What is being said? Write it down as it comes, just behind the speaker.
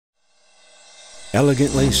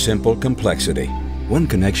Elegantly simple complexity. One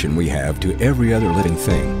connection we have to every other living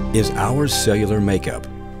thing is our cellular makeup.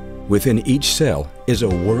 Within each cell is a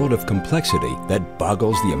world of complexity that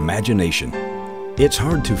boggles the imagination. It's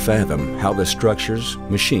hard to fathom how the structures,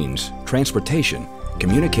 machines, transportation,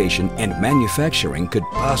 communication, and manufacturing could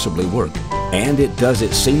possibly work. And it does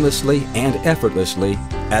it seamlessly and effortlessly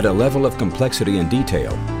at a level of complexity and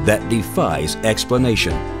detail that defies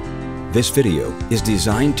explanation. This video is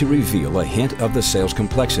designed to reveal a hint of the cell's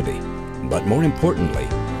complexity, but more importantly,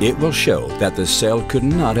 it will show that the cell could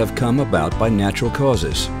not have come about by natural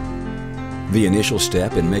causes. The initial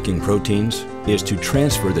step in making proteins is to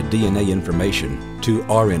transfer the DNA information to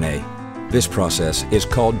RNA. This process is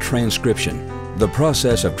called transcription. The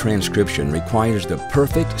process of transcription requires the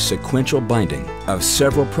perfect sequential binding of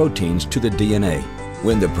several proteins to the DNA.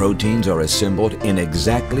 When the proteins are assembled in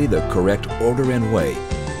exactly the correct order and way,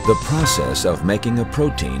 the process of making a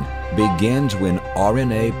protein begins when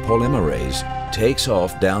RNA polymerase takes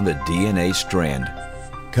off down the DNA strand.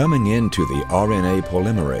 Coming into the RNA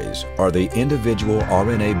polymerase are the individual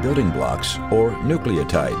RNA building blocks or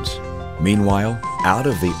nucleotides. Meanwhile, out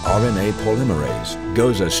of the RNA polymerase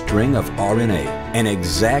goes a string of RNA, an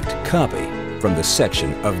exact copy from the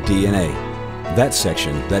section of DNA. That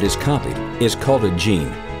section that is copied is called a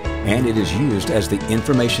gene, and it is used as the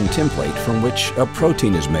information template from which a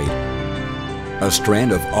protein is made. A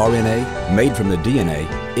strand of RNA made from the DNA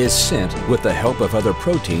is sent with the help of other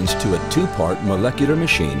proteins to a two-part molecular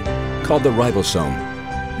machine called the ribosome.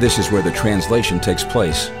 This is where the translation takes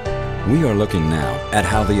place. We are looking now at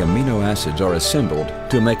how the amino acids are assembled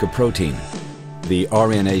to make a protein. The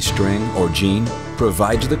RNA string or gene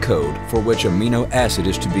provides the code for which amino acid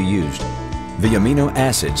is to be used. The amino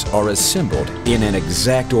acids are assembled in an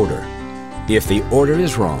exact order. If the order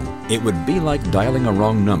is wrong, it would be like dialing a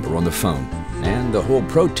wrong number on the phone, and the whole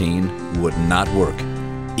protein would not work.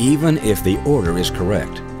 Even if the order is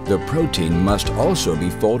correct, the protein must also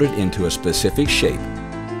be folded into a specific shape,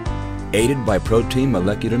 aided by protein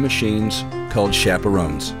molecular machines called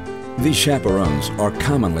chaperones. These chaperones are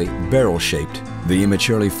commonly barrel-shaped. The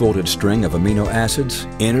immaturely folded string of amino acids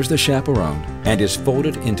enters the chaperone and is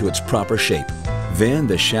folded into its proper shape. Then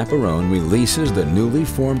the chaperone releases the newly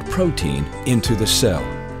formed protein into the cell.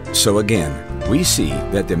 So again, we see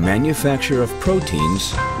that the manufacture of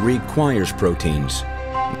proteins requires proteins.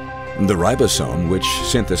 The ribosome, which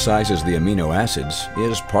synthesizes the amino acids,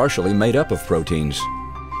 is partially made up of proteins.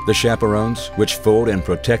 The chaperones, which fold and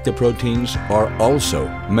protect the proteins, are also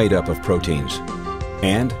made up of proteins.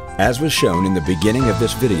 And, as was shown in the beginning of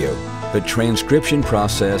this video, the transcription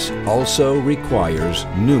process also requires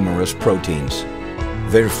numerous proteins.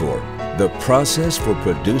 Therefore, the process for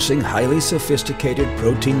producing highly sophisticated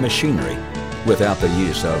protein machinery without the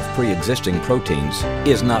use of pre-existing proteins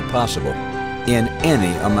is not possible in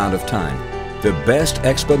any amount of time. The best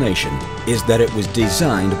explanation is that it was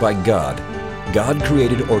designed by God. God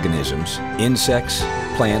created organisms, insects,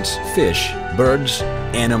 plants, fish, birds,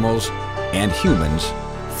 animals, and humans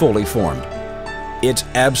fully formed. It's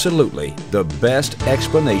absolutely the best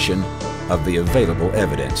explanation of the available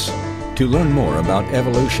evidence. To learn more about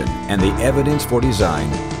evolution and the evidence for design,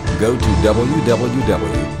 go to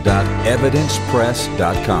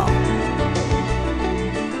www.evidencepress.com.